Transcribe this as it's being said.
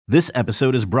This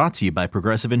episode is brought to you by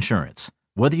Progressive Insurance.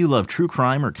 Whether you love true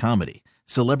crime or comedy,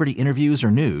 celebrity interviews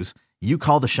or news, you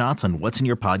call the shots on what's in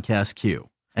your podcast queue.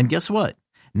 And guess what?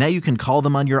 Now you can call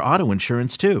them on your auto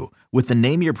insurance too with the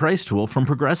Name Your Price tool from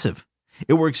Progressive.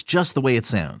 It works just the way it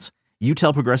sounds. You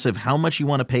tell Progressive how much you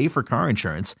want to pay for car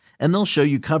insurance, and they'll show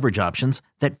you coverage options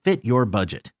that fit your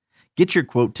budget. Get your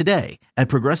quote today at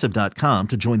Progressive.com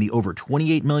to join the over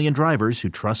 28 million drivers who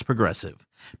trust Progressive.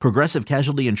 Progressive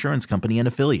Casualty Insurance Company and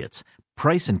Affiliates.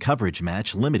 Price and coverage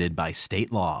match limited by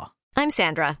state law. I'm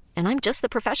Sandra, and I'm just the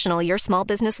professional your small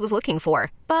business was looking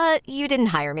for. But you didn't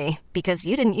hire me because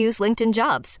you didn't use LinkedIn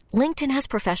Jobs. LinkedIn has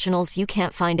professionals you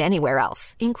can't find anywhere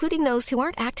else, including those who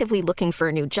aren't actively looking for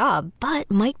a new job, but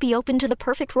might be open to the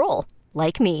perfect role,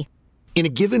 like me. In a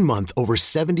given month, over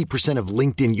 70% of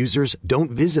LinkedIn users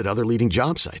don't visit other leading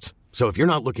job sites. So if you're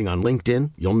not looking on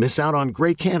LinkedIn, you'll miss out on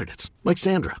great candidates like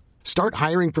Sandra. Start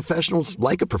hiring professionals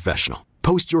like a professional.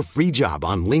 Post your free job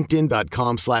on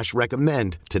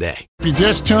linkedin.com/recommend today. If you're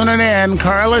just tuning in,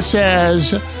 Carla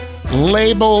says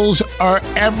labels are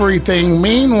everything.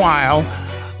 Meanwhile,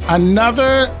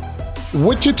 another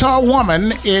Wichita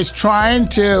woman is trying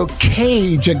to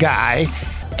cage a guy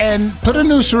and put a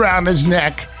noose around his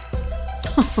neck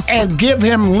and give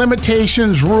him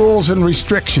limitations, rules, and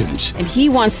restrictions. And he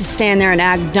wants to stand there and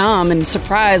act dumb and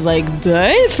surprised, like,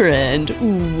 boyfriend,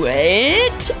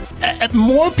 what?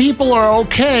 More people are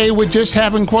okay with just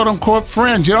having quote-unquote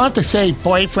friends. You don't have to say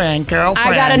boyfriend, girlfriend.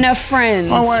 I got enough friends.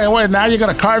 Oh, wait, now you're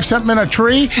going to carve something in a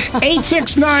tree?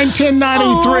 869-1093.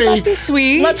 Oh, that'd be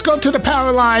sweet. Let's go to the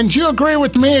power lines. You agree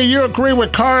with me or you agree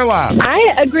with Carla?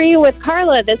 I agree with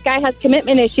Carla. This guy has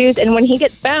commitment issues, and when he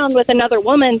gets found with another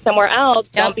woman somewhere else,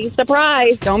 don't be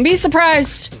surprised. Don't be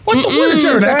surprised. What is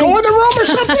there, an echo in the room or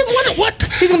something? What?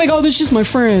 He's going to be like, oh, this is just my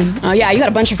friend. Oh, yeah, you got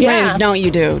a bunch of friends, don't you,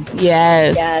 dude?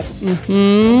 Yes.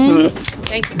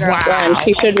 Thank you, girl. Wow. Run.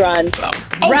 She should run.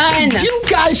 Run. You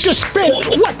guys just spent,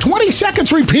 20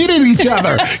 seconds repeating each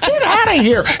other. Get out of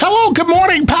here. Hello, good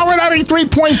morning, Power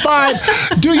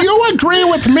 93.5. Do you agree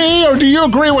with me or do you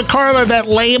agree with Carla that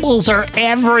labels are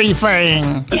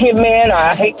everything? Hey, man,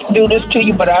 I hate to do this to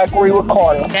you, but I agree with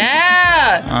Carla.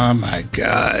 Yeah. Oh, my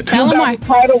God. Tell him why.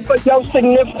 Title for your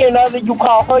significant other, you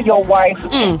call her your wife.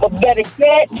 But better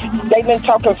yet, they've been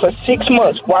talking for 6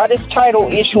 months. Why this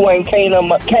title issue ain't came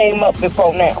up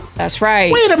before now? That's right.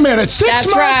 Wait a minute. 6 months?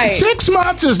 Right. 6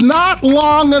 months is not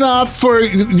long enough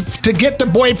to get the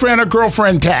boyfriend or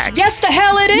girlfriend tag. Yes, the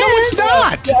hell it is. No, it's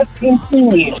not. Just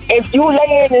indeed. If you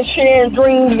laying and sharing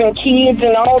dreams and kids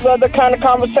and all the other kind of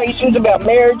conversations about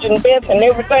marriage and death and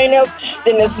everything else,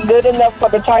 then it's good enough for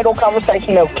the title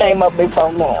conversation that came up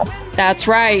before now. That's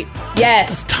right.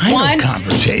 Yes. Title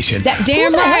conversation. That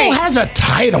damn Who the hell right. has a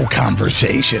title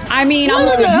conversation? I mean, You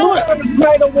have a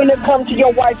title when it comes to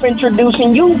your wife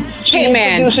introducing you. She Hey,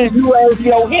 man. introduces you as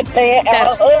your hit man and her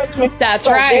husband. That's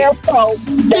so right. Therefore,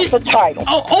 that's a title.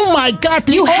 Oh my God.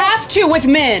 You have to with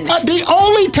men. The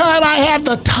only time I have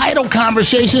the title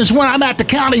conversation is when I'm at the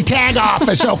county tag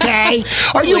office, okay?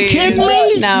 Are you kidding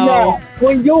me? No.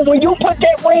 When you put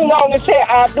that ring on and said,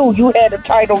 I do, you had a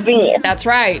title then. That's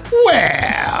right.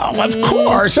 Well, of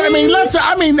course. I mean,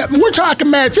 we're talking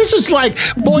marriage. This is like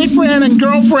boyfriend and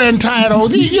girlfriend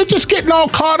title. You're just getting all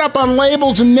caught up on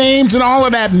labels and names and all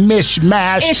of that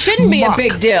mishmash. It shouldn't be a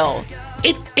big deal.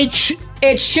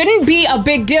 It shouldn't be a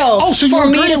big deal for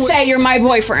me to say you're my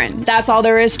boyfriend. That's all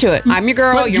there is to it. I'm your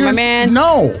girl, you're my man.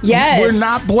 No. Yes. We're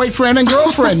not boyfriend and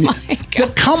girlfriend. Oh my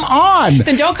God. Come on.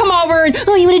 Then don't come over and,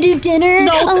 you want to do dinner?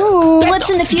 No.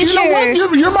 What's in the future? You know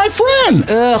what? You're my friend.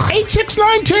 Ugh.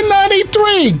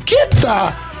 869-1093. Get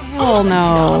the... Oh,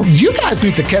 no. You guys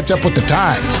need to catch up with the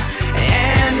times.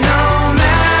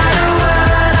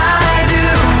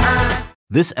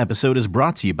 This episode is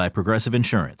brought to you by Progressive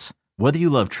Insurance. Whether you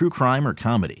love true crime or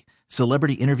comedy,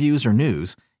 celebrity interviews or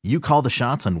news, you call the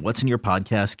shots on what's in your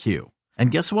podcast queue.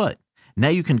 And guess what? Now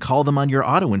you can call them on your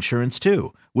auto insurance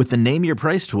too with the Name Your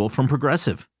Price tool from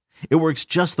Progressive. It works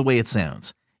just the way it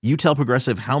sounds. You tell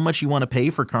Progressive how much you want to pay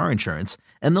for car insurance,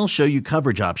 and they'll show you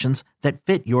coverage options that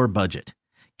fit your budget.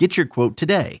 Get your quote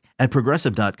today at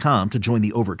Progressive.com to join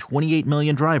the over 28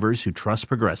 million drivers who trust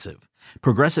Progressive.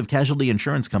 Progressive Casualty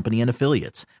Insurance Company and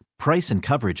Affiliates. Price and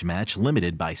coverage match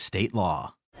limited by state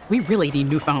law. We really need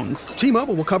new phones.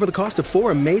 T-Mobile will cover the cost of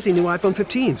 4 amazing new iPhone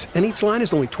 15s, and each line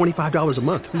is only $25 a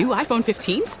month. New iPhone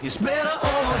 15s? It's better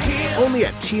over here. Only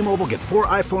at T-Mobile, get 4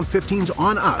 iPhone 15s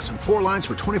on us and 4 lines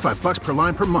for $25 per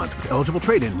line per month with eligible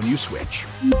trade-in when you switch.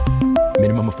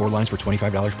 Minimum of 4 lines for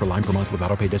 $25 per line per month with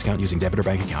autopay discount using debit or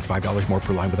bank account. $5 more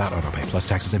per line without autopay, plus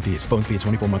taxes and fees. Phone fee at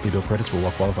 24 monthly bill credits for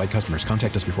well qualified customers.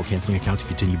 Contact us before canceling account to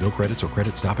continue bill credits or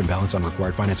credit stop and balance on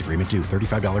required finance agreement due.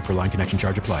 $35 per line connection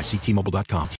charge applies. See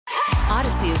T-Mobile.com.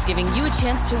 Odyssey is giving you a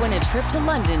chance to win a trip to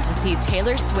London to see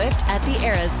Taylor Swift at the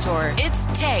Eras Tour. It's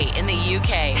Tay in the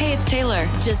UK. Hey, it's Taylor.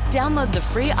 Just download the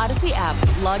free Odyssey app,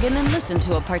 log in and listen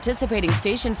to a participating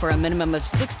station for a minimum of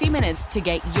 60 minutes to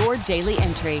get your daily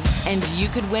entry. And you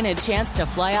could win a chance to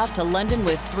fly off to London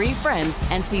with 3 friends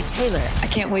and see Taylor. I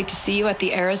can't wait to see you at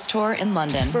the Eras Tour in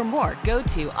London. For more, go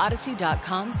to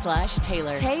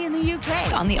odyssey.com/Taylor. Tay in the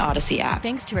UK. On the Odyssey app.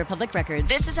 Thanks to Republic Records.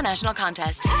 This is a national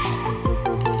contest.